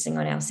focusing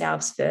on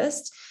ourselves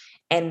first,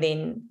 and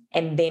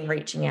then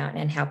reaching out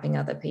and helping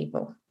other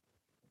people.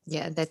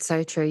 Yeah, that's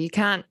so true. You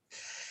can't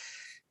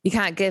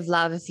give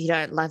love if you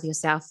don't love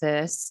yourself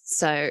first.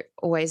 So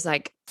always,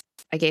 like,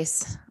 I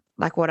guess,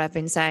 like what I've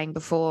been saying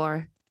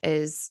before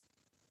is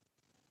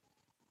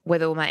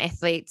with all my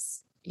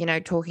athletes,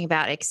 talking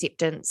about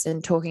acceptance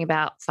and talking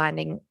about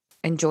finding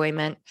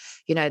enjoyment,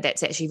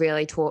 that's actually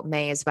really taught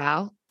me as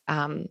well.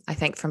 I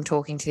think from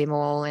talking to them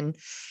all and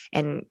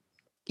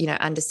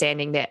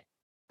understanding that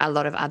a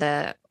lot of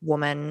other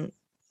women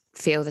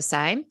feel the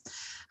same.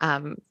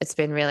 It's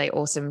been really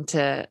awesome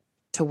to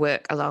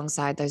work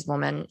alongside those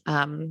women.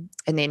 And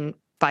then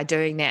by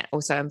doing that,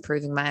 also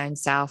improving my own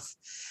self.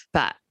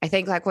 But I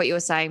think like what you were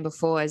saying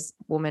before is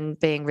women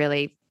being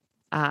really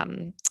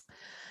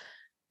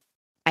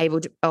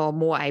able to, or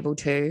more able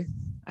to,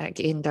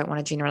 again, don't want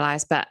to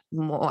generalize, but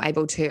more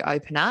able to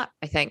open up.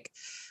 I think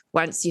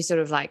once you sort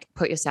of like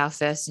put yourself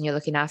first and you're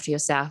looking after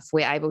yourself,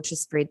 we're able to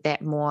spread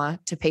that more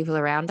to people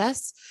around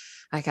us.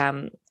 Like,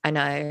 I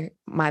know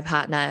my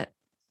partner,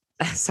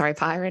 sorry,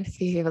 Byron,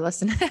 if you ever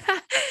listen,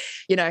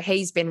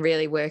 he's been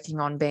really working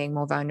on being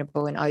more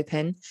vulnerable and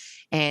open.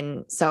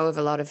 And so have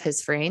a lot of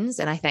his friends.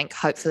 And I think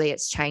hopefully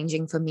it's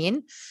changing for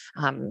men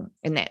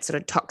in that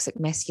sort of toxic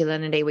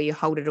masculinity where you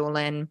hold it all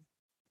in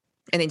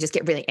and then just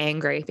get really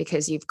angry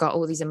because you've got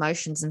all these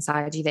emotions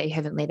inside you that you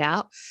haven't let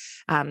out.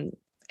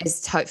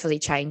 Is hopefully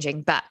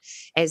changing. But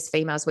as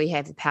females, we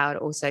have the power to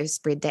also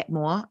spread that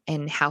more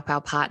and help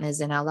our partners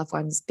and our loved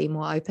ones be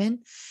more open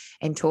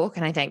and talk.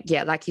 And I think,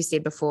 yeah, like you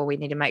said before, we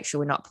need to make sure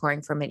we're not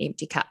pouring from an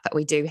empty cup, but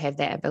we do have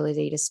that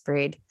ability to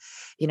spread,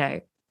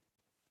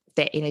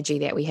 that energy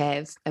that we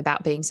have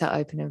about being so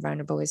open and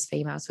vulnerable as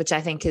females, which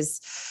I think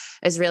is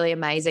really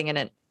amazing. And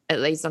it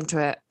leads on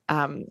to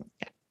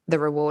the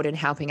reward in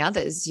helping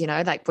others,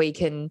 like we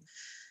can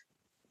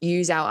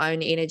use our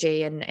own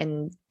energy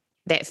and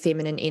that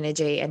feminine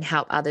energy and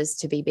help others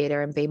to be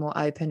better and be more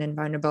open and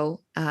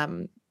vulnerable.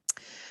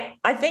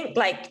 I think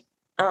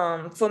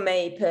for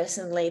me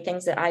personally,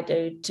 things that I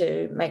do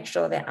to make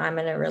sure that I'm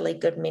in a really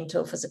good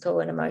mental, physical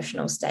and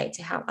emotional state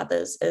to help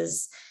others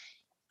is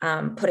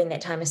putting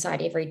that time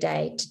aside every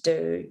day to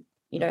do,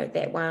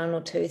 that one or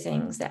two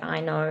things that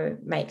I know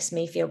makes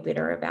me feel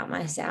better about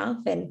myself.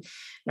 And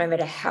no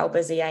matter how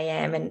busy I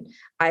am, and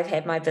I've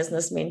had my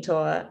business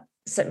mentor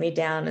sit me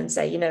down and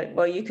say,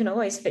 well, you can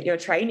always fit your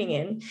training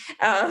in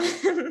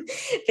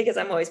because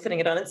I'm always putting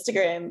it on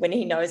Instagram when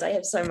he knows I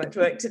have so much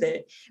work to do.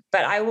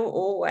 But I will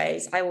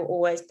always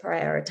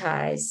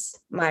prioritize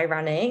my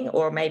running,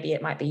 or maybe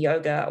it might be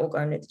yoga or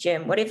going to the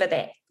gym, whatever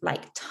that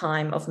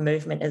time of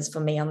movement is for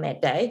me on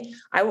that day.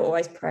 I will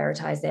always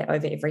prioritize that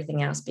over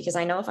everything else, because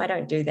I know if I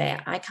don't do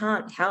that, I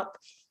can't help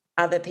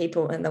other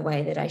people in the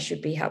way that I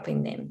should be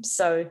helping them.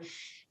 So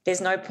there's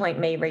no point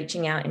me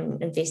reaching out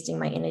and investing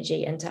my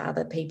energy into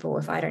other people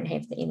if I don't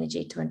have the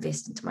energy to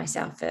invest into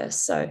myself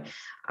first. So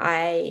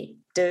I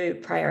do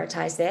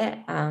prioritize that.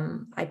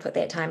 I put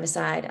that time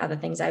aside. Other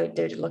things I would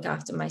do to look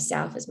after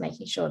myself is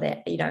making sure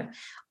that,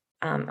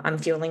 I'm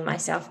fueling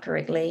myself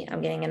correctly.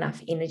 I'm getting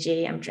enough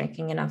energy. I'm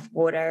drinking enough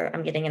water.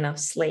 I'm getting enough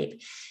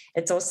sleep.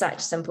 It's all such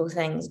simple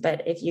things.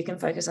 But if you can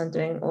focus on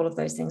doing all of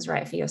those things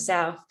right for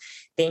yourself,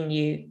 then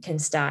you can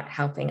start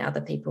helping other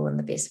people in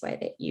the best way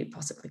that you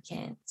possibly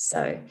can.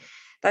 So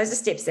those are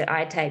steps that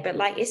I take. But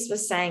like Es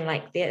was saying,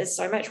 there is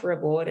so much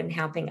reward in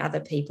helping other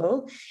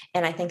people.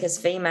 And I think as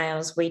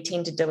females, we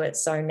tend to do it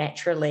so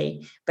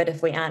naturally. But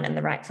if we aren't in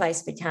the right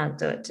place, we can't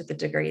do it to the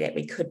degree that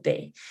we could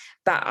be.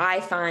 But I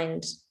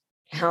find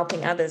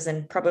helping others,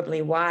 and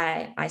probably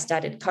why I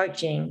started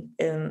coaching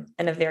in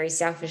a very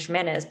selfish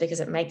manner, is because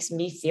it makes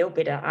me feel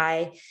better.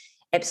 I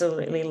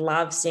absolutely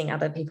love seeing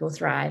other people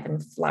thrive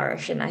and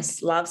flourish, and I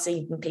love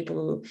seeing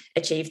people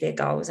achieve their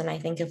goals. And I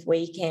think if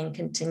we can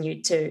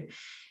continue to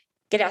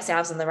get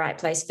ourselves in the right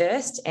place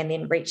first and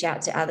then reach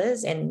out to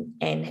others and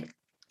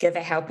give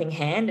a helping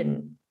hand,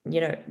 and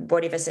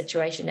whatever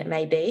situation it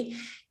may be,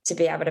 to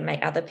be able to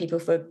make other people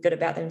feel good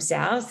about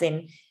themselves,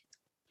 then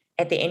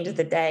at the end of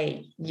the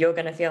day, you're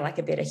going to feel like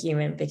a better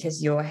human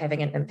because you're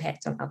having an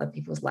impact on other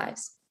people's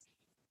lives.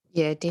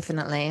 Yeah,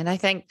 definitely. And I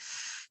think,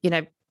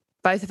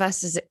 both of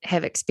us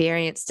have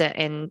experienced it,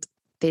 and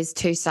there's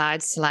two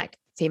sides to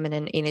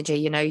feminine energy.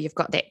 You've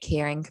got that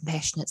caring,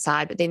 compassionate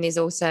side, but then there's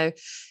also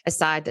a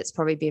side that's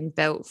probably been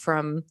built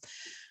from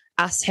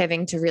us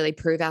having to really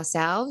prove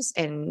ourselves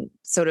and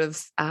sort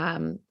of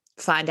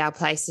find our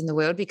place in the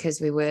world because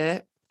we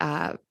were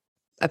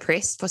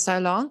oppressed for so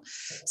long.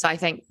 So I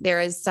think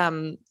there is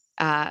some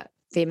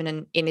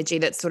feminine energy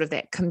that's sort of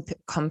that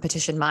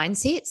competition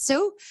mindset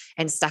still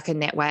and stuck in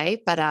that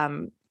way. But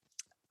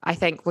I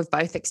think we've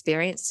both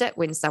experienced it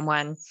when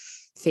someone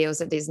feels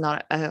that there's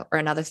not, or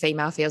another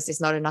female feels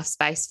there's not enough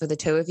space for the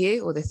two of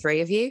you or the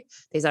three of you,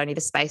 there's only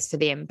the space for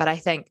them. But I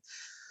think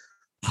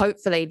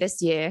hopefully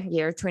this year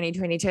of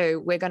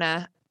 2022, we're going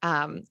to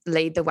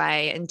lead the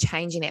way in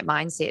changing that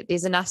mindset.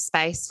 There's enough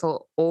space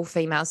for all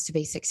females to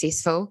be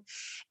successful,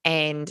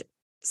 and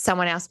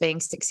someone else being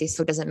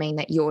successful doesn't mean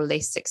that you're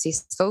less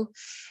successful.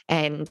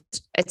 And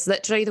it's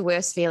literally the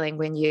worst feeling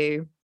when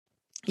you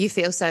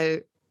feel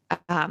so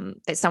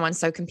that someone's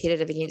so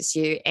competitive against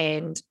you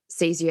and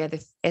sees you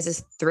as a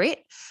threat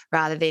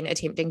rather than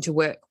attempting to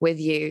work with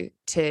you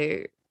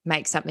to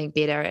make something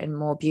better and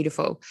more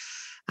beautiful.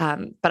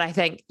 But I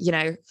think,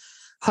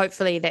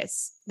 hopefully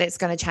that's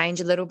going to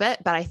change a little bit.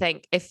 But I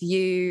think if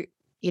you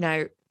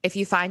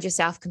find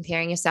yourself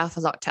comparing yourself a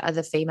lot to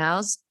other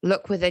females,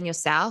 look within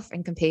yourself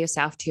and compare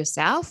yourself to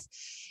yourself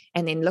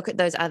and then look at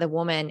those other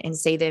women and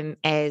see them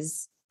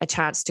as a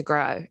chance to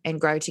grow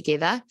and grow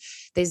together.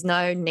 There's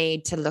no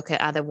need to look at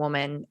other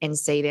women and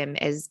see them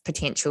as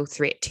potential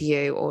threat to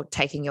you or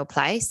taking your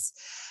place.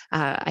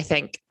 I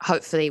think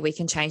hopefully we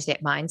can change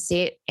that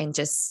mindset and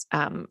just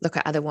look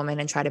at other women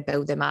and try to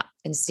build them up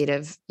instead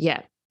of,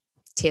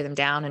 tear them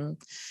down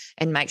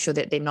and make sure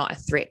that they're not a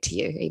threat to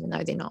you, even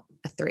though they're not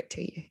a threat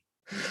to you.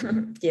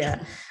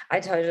 Yeah, I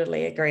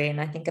totally agree. And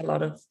I think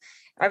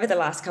over the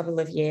last couple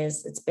of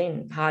years, it's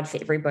been hard for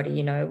everybody.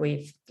 You know,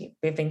 we've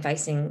been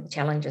facing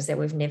challenges that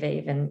we've never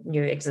even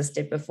knew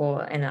existed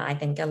before. And I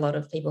think a lot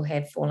of people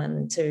have fallen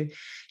into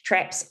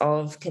traps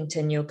of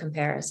continual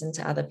comparison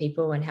to other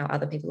people and how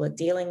other people are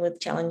dealing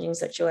with challenging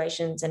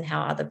situations and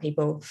how other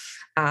people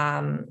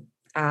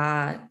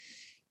are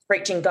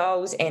reaching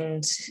goals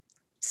and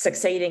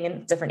succeeding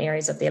in different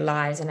areas of their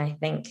lives. And I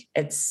think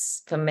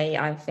for me,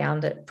 I've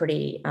found it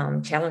pretty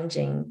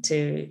challenging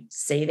to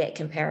see that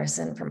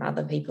comparison from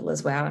other people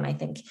as well. And I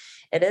think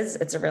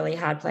it's a really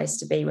hard place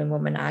to be when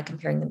women are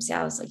comparing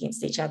themselves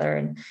against each other.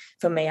 And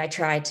for me, I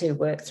try to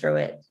work through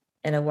it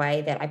in a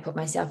way that I put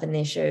myself in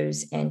their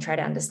shoes and try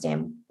to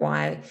understand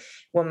why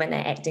women are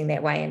acting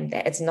that way, and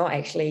that it's not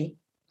actually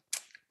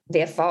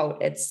their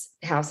fault. It's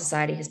how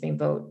society has been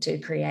built to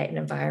create an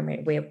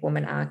environment where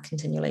women are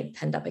continually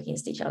pinned up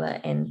against each other.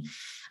 And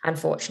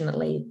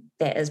unfortunately,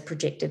 that is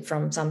projected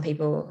from some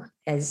people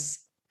as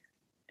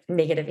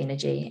negative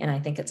energy. And I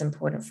think it's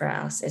important for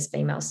us as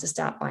females to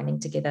start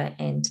binding together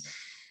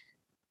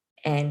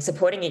and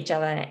supporting each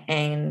other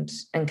and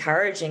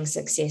encouraging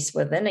success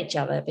within each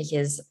other,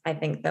 because I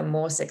think the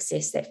more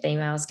success that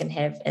females can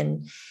have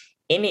in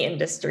any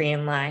industry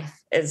in life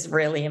is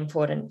really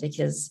important,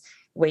 because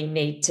we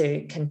need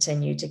to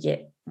continue to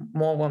get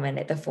more women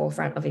at the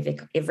forefront of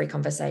every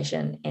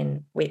conversation.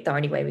 And the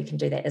only way we can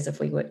do that is if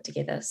we work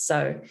together.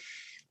 So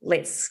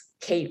let's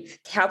keep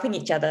helping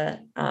each other,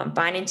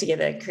 binding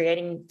together,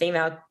 creating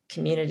female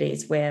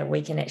communities where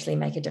we can actually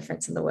make a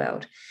difference in the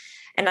world.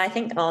 And I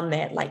think on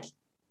that, like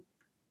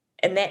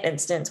in that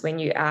instance, when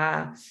you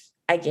are,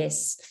 I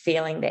guess,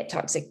 feeling that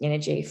toxic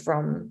energy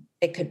from,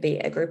 it could be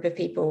a group of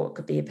people, it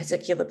could be a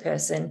particular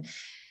person,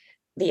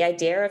 the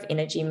idea of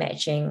energy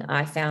matching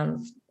I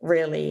found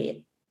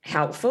really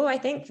helpful. I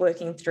think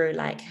working through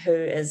like who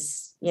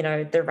is,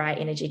 the right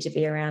energy to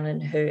be around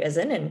and who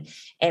isn't,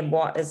 and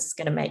what is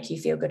going to make you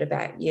feel good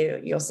about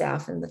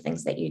yourself and the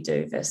things that you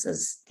do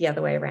versus the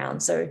other way around.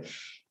 So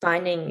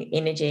finding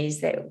energies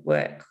that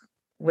work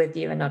with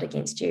you and not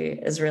against you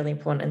is really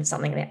important, and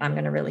something that I'm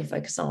going to really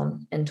focus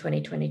on in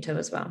 2022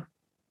 as well.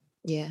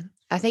 Yeah,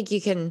 I think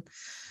you can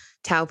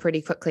tell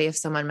pretty quickly if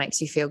someone makes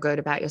you feel good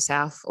about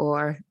yourself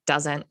or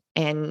doesn't.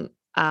 And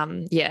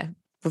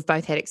we've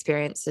both had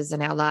experiences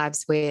in our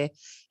lives where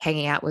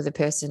hanging out with a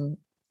person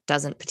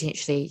doesn't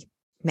potentially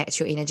match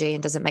your energy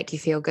and doesn't make you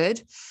feel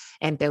good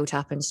and built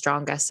up and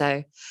stronger.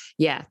 So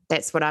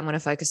that's what I'm going to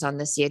focus on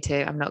this year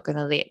too. I'm not going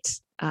to let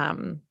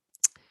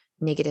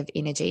negative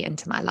energy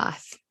into my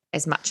life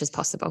as much as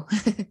possible.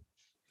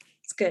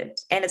 It's good.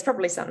 And it's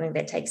probably something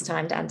that takes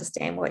time to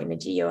understand what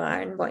energy you are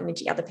and what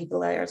energy other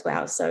people are as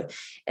well. So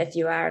if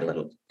you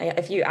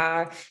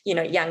are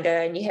younger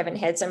and you haven't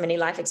had so many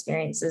life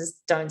experiences,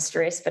 don't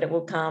stress, but it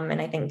will come.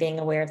 And I think being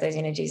aware of those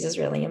energies is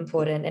really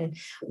important. And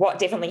what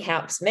definitely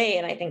helps me,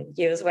 and I think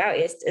you as well,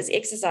 is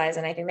exercise.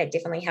 And I think that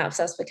definitely helps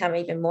us become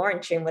even more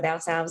in tune with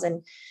ourselves.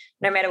 And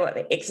no matter what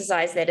the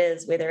exercise that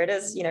is, whether it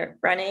is,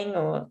 running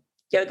or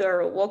yoga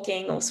or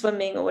walking or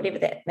swimming or whatever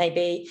that may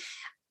be,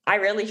 I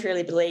really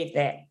truly believe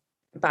that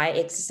by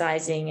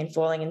exercising and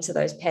falling into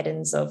those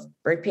patterns of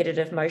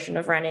repetitive motion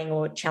of running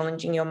or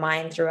challenging your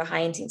mind through a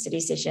high intensity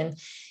session,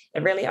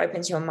 it really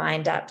opens your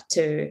mind up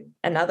to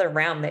another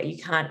realm that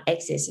you can't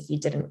access if you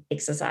didn't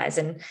exercise.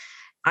 And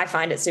I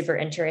find it super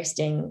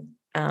interesting.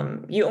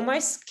 You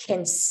almost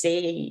can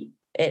see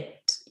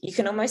it. You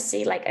can almost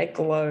see like a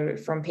glow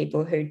from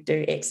people who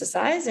do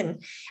exercise.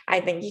 And I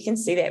think you can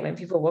see that when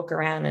people walk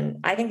around, and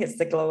I think it's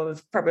the glow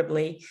of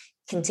probably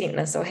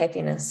contentness or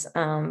happiness,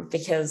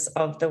 because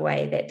of the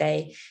way that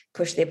they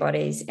push their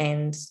bodies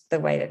and the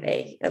way that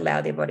they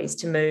allow their bodies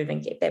to move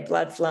and get their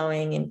blood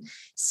flowing and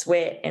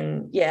sweat.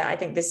 And I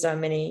think there's so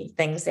many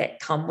things that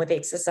come with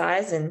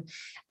exercise, and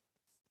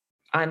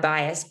I'm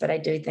biased, but I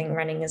do think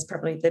running is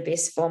probably the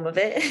best form of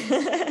it.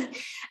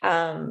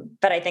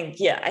 But I think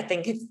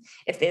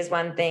if there's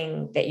one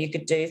thing that you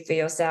could do for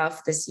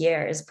yourself this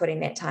year is putting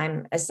that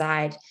time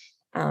aside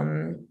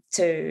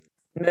to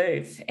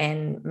move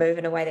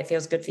in a way that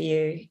feels good for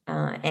you,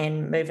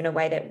 and move in a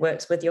way that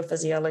works with your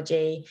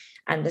physiology,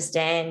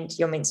 understand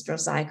your menstrual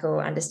cycle,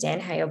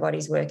 understand how your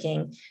body's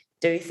working,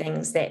 do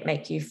things that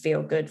make you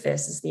feel good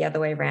versus the other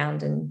way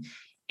around,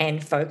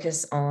 and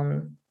focus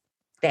on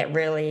that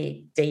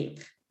really deep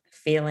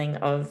feeling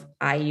of,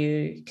 are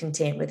you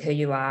content with who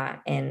you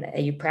are, and are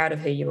you proud of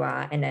who you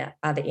are, and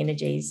are the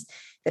energies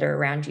that are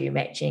around you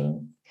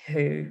matching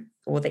who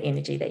or the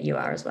energy that you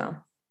are as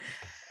well.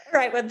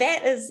 Right, well,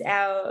 that is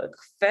our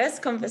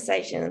first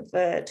conversation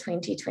for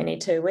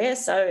 2022. We're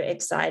so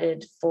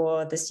excited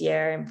for this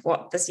year and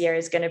what this year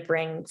is going to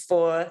bring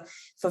for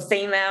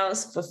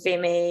females, for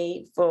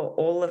Femi, for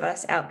all of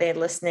us out there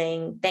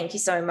listening. Thank you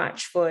so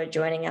much for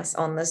joining us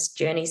on this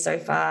journey so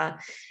far.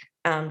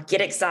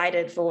 Get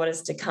excited for what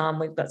is to come.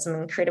 We've got some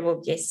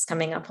incredible guests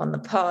coming up on the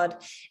pod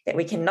that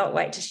we cannot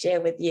wait to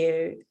share with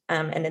you.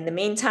 And in the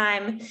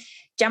meantime,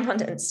 jump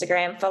onto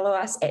Instagram, follow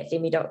us at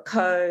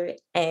femi.co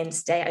and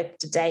stay up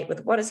to date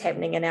with what is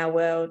happening in our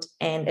world.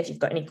 And if you've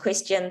got any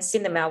questions,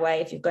 send them our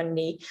way. If you've got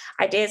any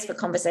ideas for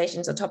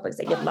conversations or topics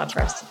that you'd love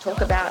for us to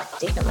talk about,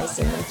 definitely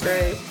send them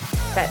through.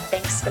 But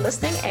thanks for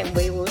listening, and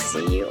we will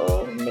see you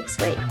all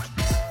next week.